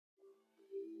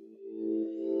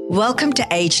Welcome to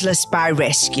Ageless by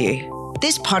Rescue.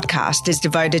 This podcast is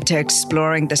devoted to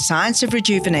exploring the science of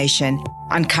rejuvenation,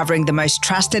 uncovering the most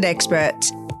trusted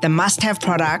experts, the must-have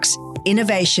products,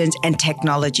 innovations, and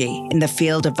technology in the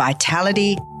field of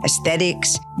vitality,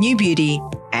 aesthetics, new beauty,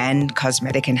 and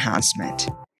cosmetic enhancement.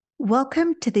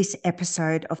 Welcome to this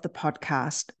episode of the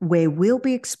podcast where we'll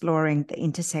be exploring the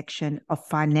intersection of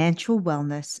financial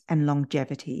wellness and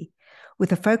longevity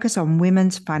with a focus on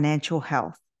women's financial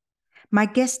health. My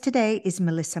guest today is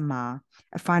Melissa Meagher,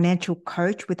 a financial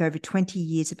coach with over 20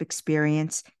 years of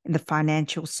experience in the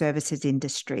financial services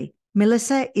industry.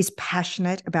 Melissa is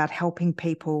passionate about helping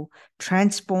people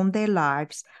transform their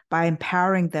lives by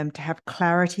empowering them to have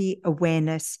clarity,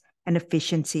 awareness, and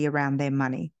efficiency around their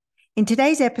money. In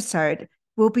today's episode,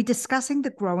 we'll be discussing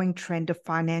the growing trend of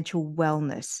financial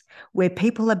wellness, where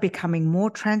people are becoming more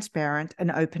transparent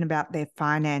and open about their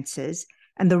finances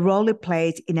and the role it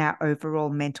plays in our overall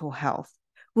mental health.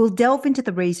 We'll delve into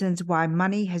the reasons why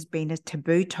money has been a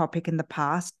taboo topic in the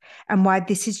past and why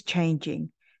this is changing,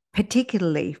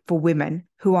 particularly for women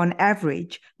who on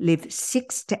average live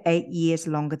 6 to 8 years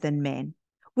longer than men.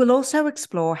 We'll also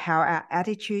explore how our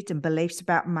attitudes and beliefs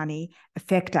about money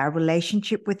affect our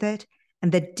relationship with it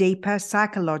and the deeper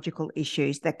psychological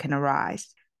issues that can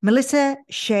arise. Melissa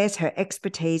shares her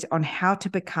expertise on how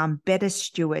to become better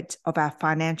stewards of our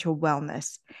financial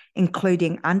wellness,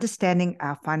 including understanding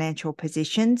our financial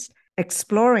positions,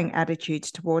 exploring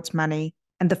attitudes towards money,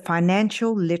 and the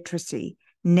financial literacy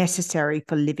necessary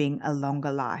for living a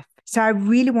longer life. So I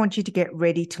really want you to get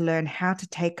ready to learn how to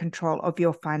take control of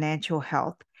your financial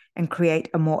health and create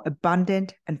a more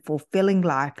abundant and fulfilling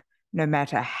life, no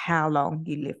matter how long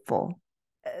you live for.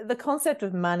 The concept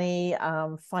of money,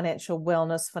 financial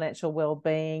wellness, financial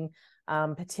well-being,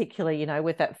 particularly,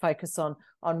 with that focus on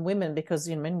women, because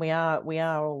we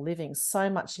are all living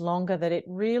so much longer that it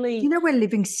really. We're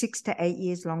living 6 to 8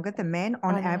 years longer than men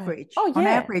on average. Oh, yeah. On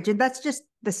average, and that's just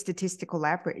the statistical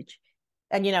average.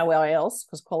 And why else?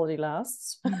 Because quality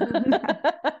lasts.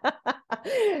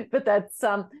 But that's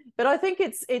but I think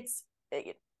it's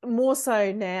more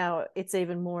so now. It's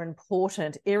even more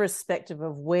important, irrespective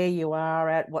of where you are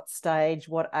at, what stage,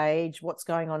 what age, what's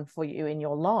going on for you in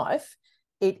your life.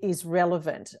 It is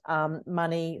relevant.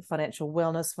 Money, financial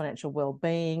wellness, financial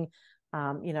well-being.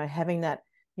 Having that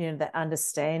that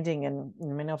understanding,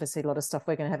 and obviously a lot of stuff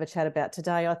we're going to have a chat about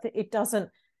today. I think it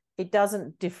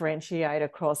doesn't differentiate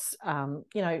across. I've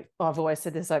always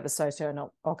said this over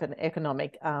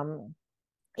socioeconomic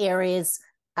areas,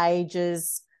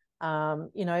 ages.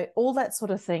 All that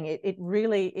sort of thing. It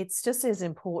really, it's just as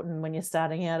important when you're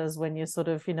starting out as when you're sort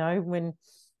of, when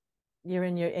you're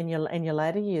in your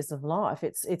later years of life.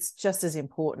 It's just as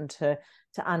important to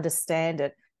understand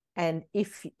it. And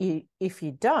if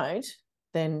you don't,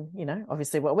 then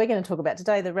obviously what we're going to talk about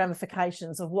today, the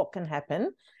ramifications of what can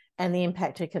happen and the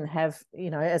impact it can have,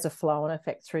 as a flow and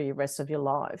effect through the rest of your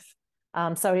life.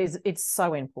 So it's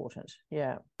so important.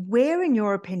 Yeah. Where, in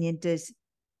your opinion, does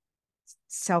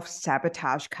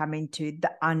self-sabotage come into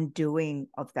the undoing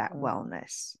of that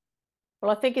wellness?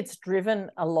 Well, I think it's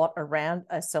driven a lot around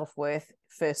a self-worth,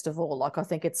 first of all. I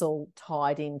think it's all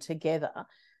tied in together.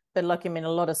 But a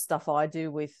lot of stuff I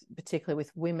do particularly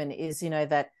with women is,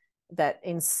 that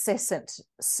incessant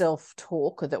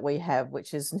self-talk that we have,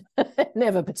 which is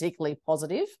never particularly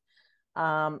positive,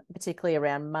 particularly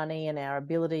around money and our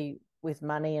ability with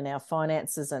money and our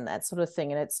finances and that sort of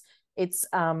thing. And it's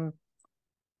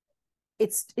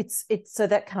so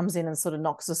that comes in and sort of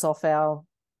knocks us off our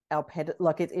ped.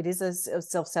 It is a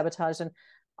self-sabotage. And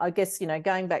I guess,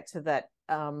 going back to that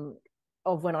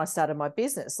of when I started my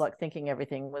business, thinking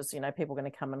everything was, people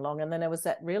going to come along. And then there was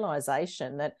that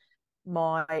realization that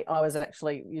I was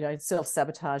actually,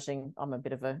 self-sabotaging. I've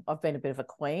been a bit of a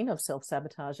queen of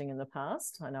self-sabotaging in the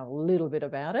past. I know a little bit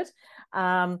about it.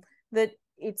 That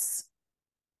it's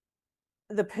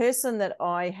the person that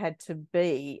I had to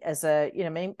be as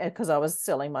because I was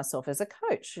selling myself as a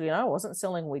coach. I wasn't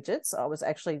selling widgets. I was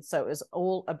actually, so it was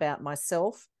all about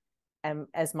myself and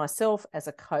as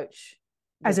a coach.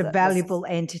 As a valuable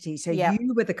entity. So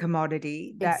you were the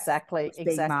commodity that was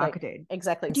being marketed.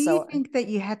 Exactly. Do you think that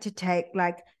you had to take,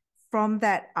 from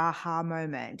that aha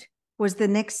moment, was the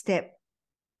next step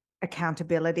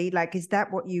accountability? Is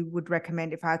that what you would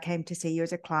recommend if I came to see you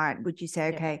as a client? Would you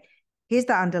say, okay, here's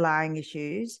the underlying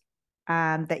issues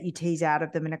that you tease out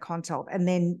of them in a consult. And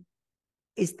then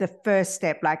is the first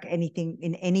step, like anything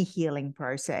in any healing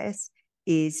process,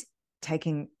 is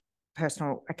taking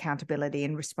personal accountability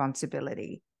and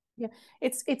responsibility? Yeah,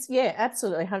 it's yeah,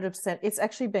 absolutely 100%. It's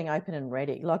actually being open and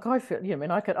ready. Like I feel, I mean,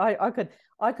 I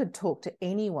could talk to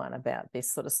anyone about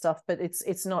this sort of stuff, but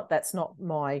it's not, that's not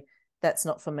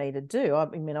for me to do. I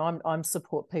mean, I'm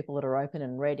support people that are open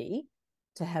and ready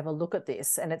to have a look at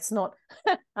this. And it's not,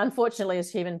 unfortunately, as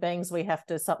human beings, we have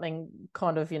to something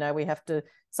kind of, we have to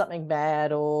something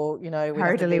bad, or, we Totally.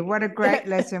 have to What a great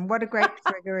lesson. What a great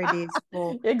trigger it is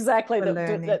for exactly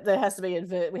learning. there has to be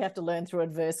we have to learn through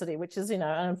adversity, which is, an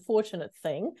unfortunate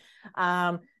thing.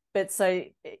 But so,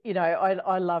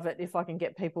 I love it if I can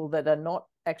get people that are not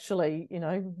actually,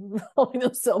 holding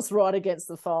themselves right against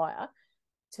the fire,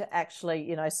 to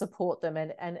actually, support them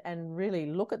and really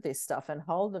look at this stuff and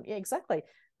hold them. Yeah, exactly.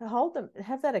 Hold them,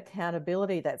 have that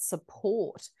accountability, that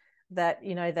support, that,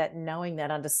 that knowing,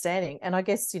 that understanding. And I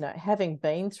guess, having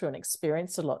been through and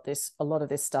experienced a lot of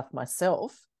this stuff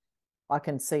myself, I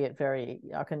can see it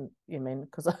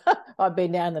because I've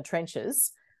been down in the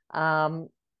trenches about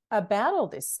all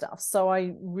this stuff. So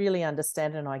I really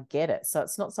understand and I get it. So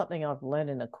it's not something I've learned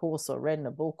in a course or read in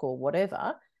a book or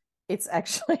whatever. It's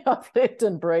actually I've lived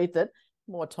and breathed it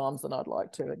more times than I'd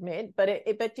like to admit. But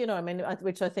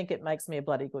which I think it makes me a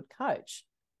bloody good coach,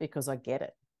 because I get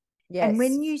it. Yes. And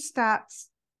when you start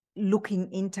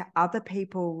looking into other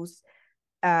people's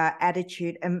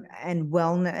attitude and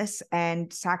wellness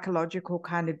and psychological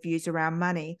kind of views around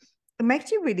money, it makes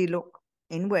you really look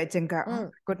inwards and go, oh my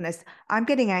goodness, I'm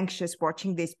getting anxious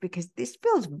watching this because this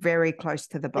feels very close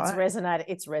to the bone.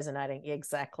 It's resonating.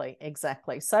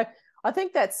 Exactly. So I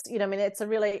think that's, it's a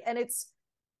really, and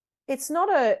it's not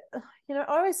a, I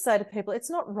always say to people, it's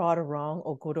not right or wrong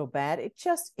or good or bad. It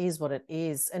just is what it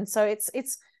is. And so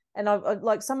and I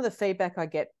like some of the feedback I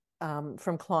get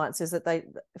from clients is that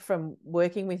from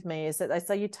working with me, is that they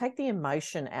say you take the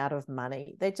emotion out of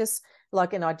money. They're just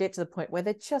like, and I get to the point where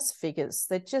they're just figures,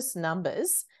 they're just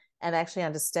numbers, and actually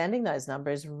understanding those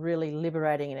numbers really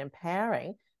liberating and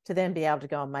empowering to then be able to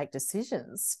go and make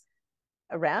decisions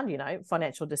around,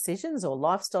 financial decisions or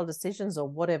lifestyle decisions or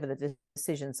whatever the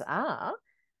decisions are.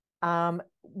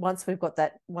 Once we've got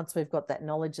that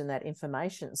knowledge and that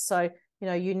information. So,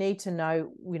 you need to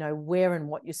know, where and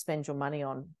what you spend your money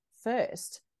on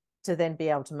first, to then be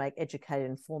able to make educated,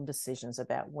 informed decisions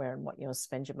about where and what you'll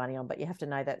spend your money on. But you have to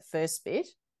know that first bit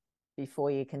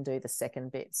before you can do the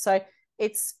second bit. So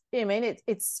it's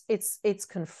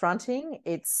confronting,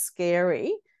 it's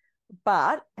scary,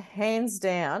 but hands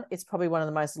down, it's probably one of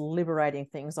the most liberating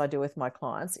things I do with my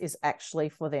clients, is actually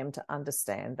for them to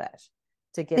understand that,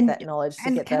 to get that knowledge,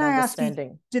 to get that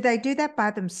understanding. Do they do that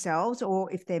by themselves, or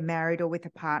if they're married or with a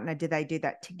partner, do they do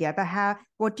that together?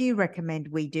 What do you recommend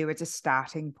we do as a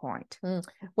starting point?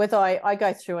 Whether I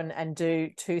go through and do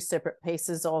two separate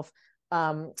pieces of,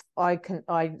 I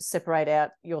separate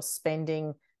out your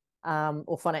spending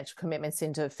or financial commitments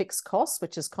into fixed costs,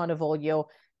 which is kind of all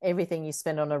everything you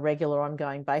spend on a regular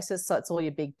ongoing basis. So it's all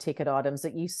your big ticket items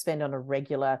that you spend on a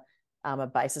regular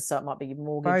basis. So it might be your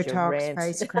mortgage, Botox, your rent,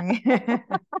 face cream,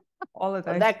 all of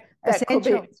those. That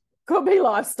could be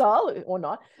lifestyle or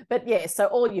not. But yeah, so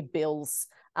all your bills,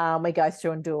 we go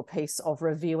through and do a piece of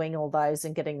reviewing all those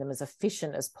and getting them as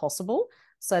efficient as possible.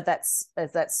 So that's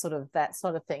sort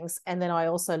of things. And then I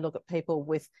also look at people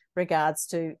with regards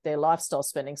to their lifestyle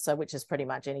spending. So which is pretty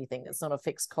much anything that's not a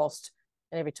fixed cost.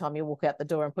 And every time you walk out the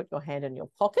door and put your hand in your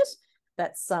pocket,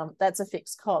 that's a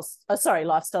fixed cost.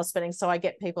 Lifestyle spending. So I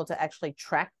get people to actually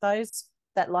track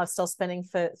that lifestyle spending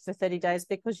for 30 days,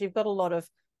 because you've got a lot of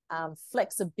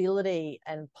flexibility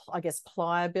and I guess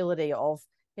pliability of,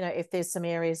 if there's some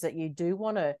areas that you do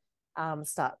want to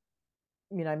start,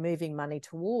 moving money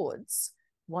towards.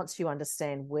 Once you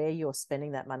understand where you're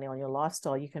spending that money on your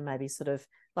lifestyle, you can maybe sort of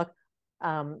like,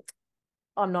 I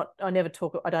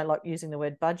don't like using the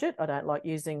word budget. I don't like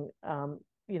using,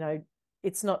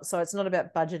 it's not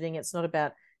about budgeting. It's not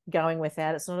about going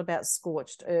without. It's not about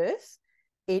scorched earth.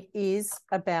 It is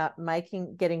about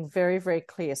getting very, very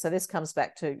clear. So this comes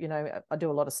back to, I do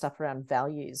a lot of stuff around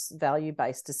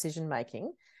value-based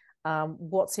decision-making.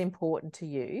 What's important to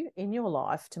you in your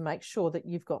life to make sure that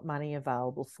you've got money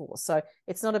available for. So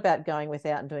it's not about going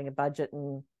without and doing a budget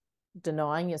and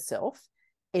denying yourself.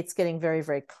 It's getting very,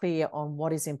 very clear on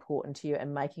what is important to you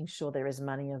and making sure there is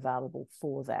money available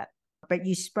for that. But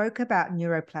you spoke about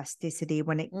neuroplasticity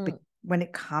when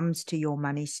it comes to your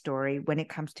money story, when it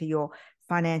comes to your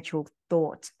financial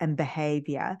thoughts and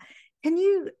behavior. Can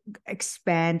you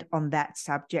expand on that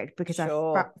subject? Because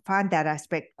Sure. I find that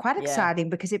aspect quite exciting,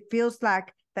 because it feels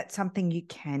like that's something you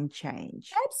can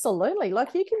change. Absolutely.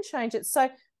 Like you can change it. So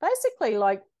basically,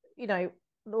 like,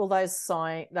 all those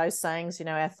sayings,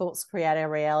 our thoughts create our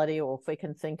reality, or if we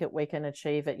can think it, we can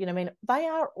achieve it. They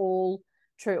are all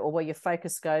true. Or where your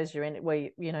focus goes, your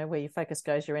focus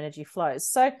goes, your energy flows.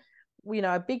 So,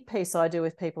 a big piece I do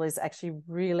with people is actually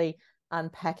really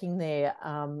unpacking their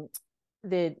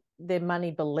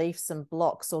money beliefs and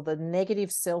blocks, or the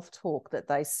negative self-talk that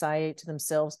they say to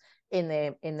themselves in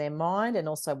their mind, and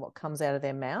also what comes out of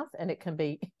their mouth. And it can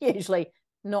be usually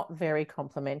not very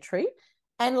complimentary.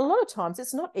 And a lot of times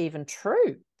it's not even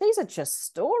true. These are just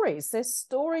stories. They're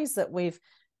stories that we've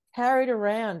carried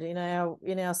around in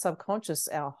our subconscious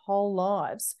our whole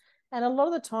lives. And a lot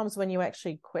of the times when you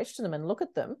actually question them and look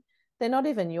at them, they're not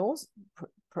even yours.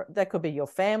 That could be your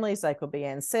families. They could be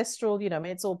ancestral.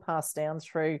 It's all passed down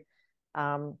through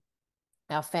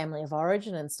our family of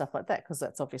origin and stuff like that, because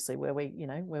that's obviously where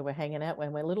we're hanging out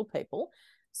when we're little people.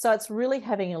 So it's really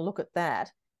having a look at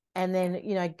that, and then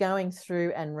going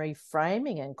through and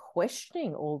reframing and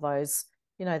questioning all those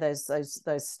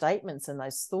those statements and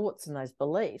those thoughts and those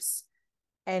beliefs,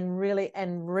 and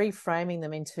reframing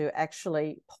them into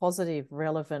actually positive,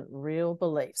 relevant, real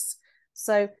beliefs.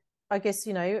 So I guess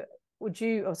I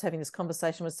was having this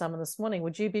conversation with someone this morning.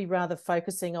 Would you be rather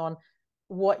focusing on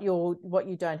what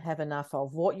you don't have enough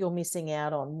of, what you're missing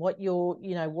out on, what's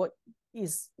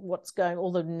going,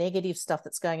 all the negative stuff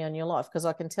that's going on in your life? Because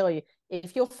I can tell you,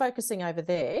 if you're focusing over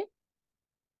there,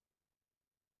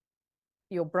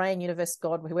 your brain, universe,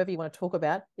 God, whoever you want to talk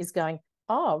about, is going,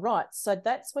 oh, right. So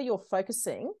that's where you're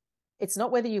focusing. It's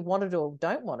not whether you want it or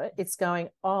don't want it. It's going,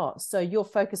 oh, so you're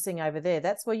focusing over there.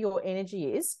 That's where your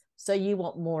energy is. So you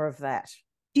want more of that.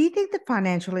 Do you think the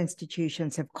financial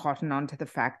institutions have cottoned on to the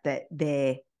fact that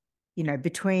they're,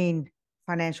 between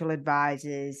financial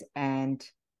advisors and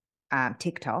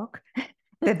TikTok,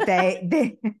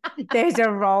 that there's a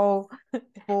role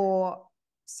for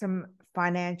some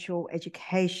financial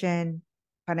education,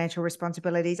 financial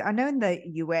responsibilities? I know in the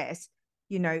US,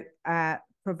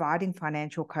 providing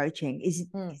financial coaching is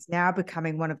now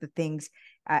becoming one of the things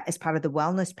as part of the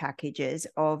wellness packages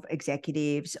of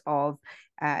executives,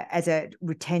 as a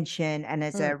retention and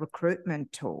as a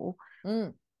recruitment tool.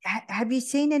 Have you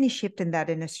seen any shift in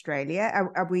that in Australia?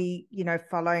 Are we,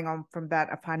 following on from that?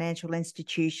 Are financial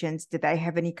institutions, do they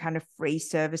have any kind of free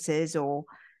services or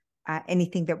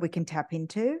anything that we can tap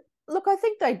into? Look, I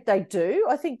think they do.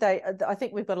 I think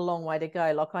we've got a long way to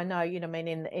go. Like, I know,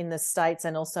 in the States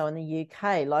and also in the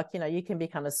UK, you can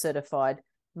become a certified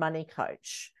money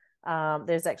coach.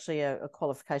 There's actually a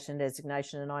qualification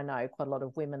designation, and I know quite a lot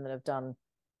of women that have done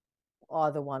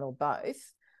either one or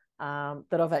both,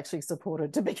 that I've actually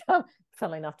supported to become,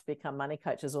 funnily enough, to become money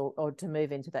coaches or to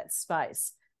move into that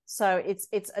space. So it's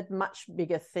a much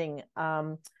bigger thing.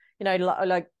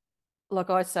 Like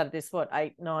I started this,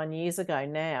 8-9 years ago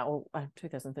now, or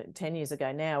 10 years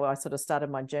ago now, I sort of started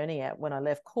my journey out when I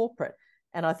left corporate.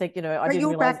 And I think, I didn't realize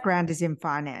your background is in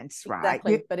finance, right?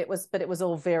 Exactly. But it was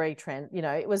all very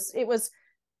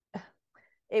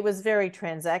it was very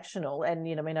transactional. And,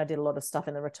 I did a lot of stuff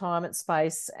in the retirement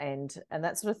space and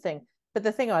that sort of thing. But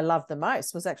the thing I loved the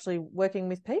most was actually working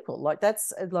with people. Like,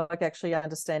 that's like actually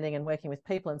understanding and working with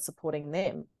people and supporting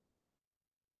them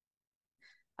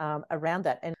around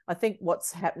that. And I think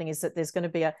what's happening is that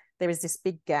there is this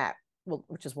big gap,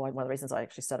 which is why one of the reasons I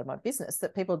actually started my business,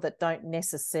 that people that don't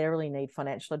necessarily need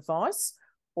financial advice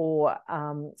or,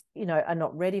 are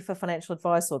not ready for financial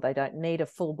advice, or they don't need a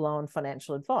full-blown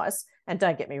financial advice. And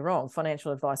don't get me wrong,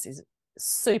 financial advice is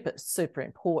super, super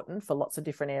important for lots of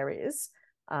different areas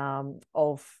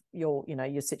of your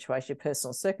situation, your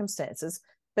personal circumstances.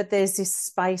 But there's this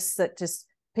space that just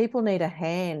people need a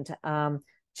hand,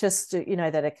 just to,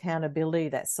 that accountability,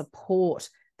 that support,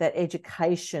 that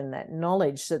education, that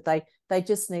knowledge, that they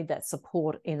just need that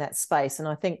support in that space. And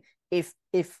I think if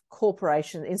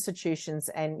corporations, institutions,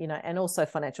 and also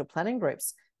financial planning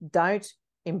groups don't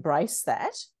embrace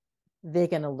that, they're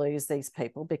going to lose these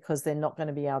people, because they're not going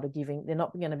to be able to they're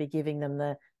not going to be giving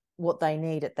them what they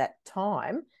need at that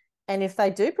time. And if they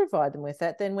do provide them with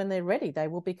that, then when they're ready, they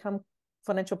will become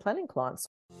financial planning clients.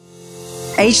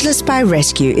 Ageless by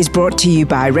Rescue is brought to you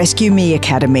by Rescue Me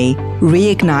Academy,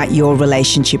 Reignite Your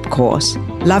Relationship course.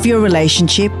 Love your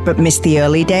relationship but miss the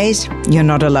early days? You're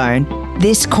not alone.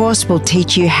 This course will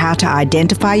teach you how to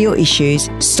identify your issues,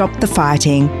 stop the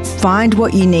fighting, find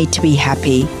what you need to be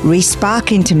happy,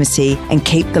 re-spark intimacy, and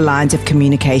keep the lines of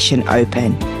communication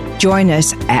open. Join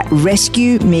us at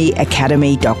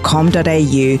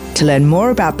rescuemeacademy.com.au to learn more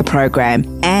about the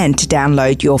program and to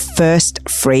download your first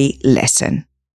free lesson.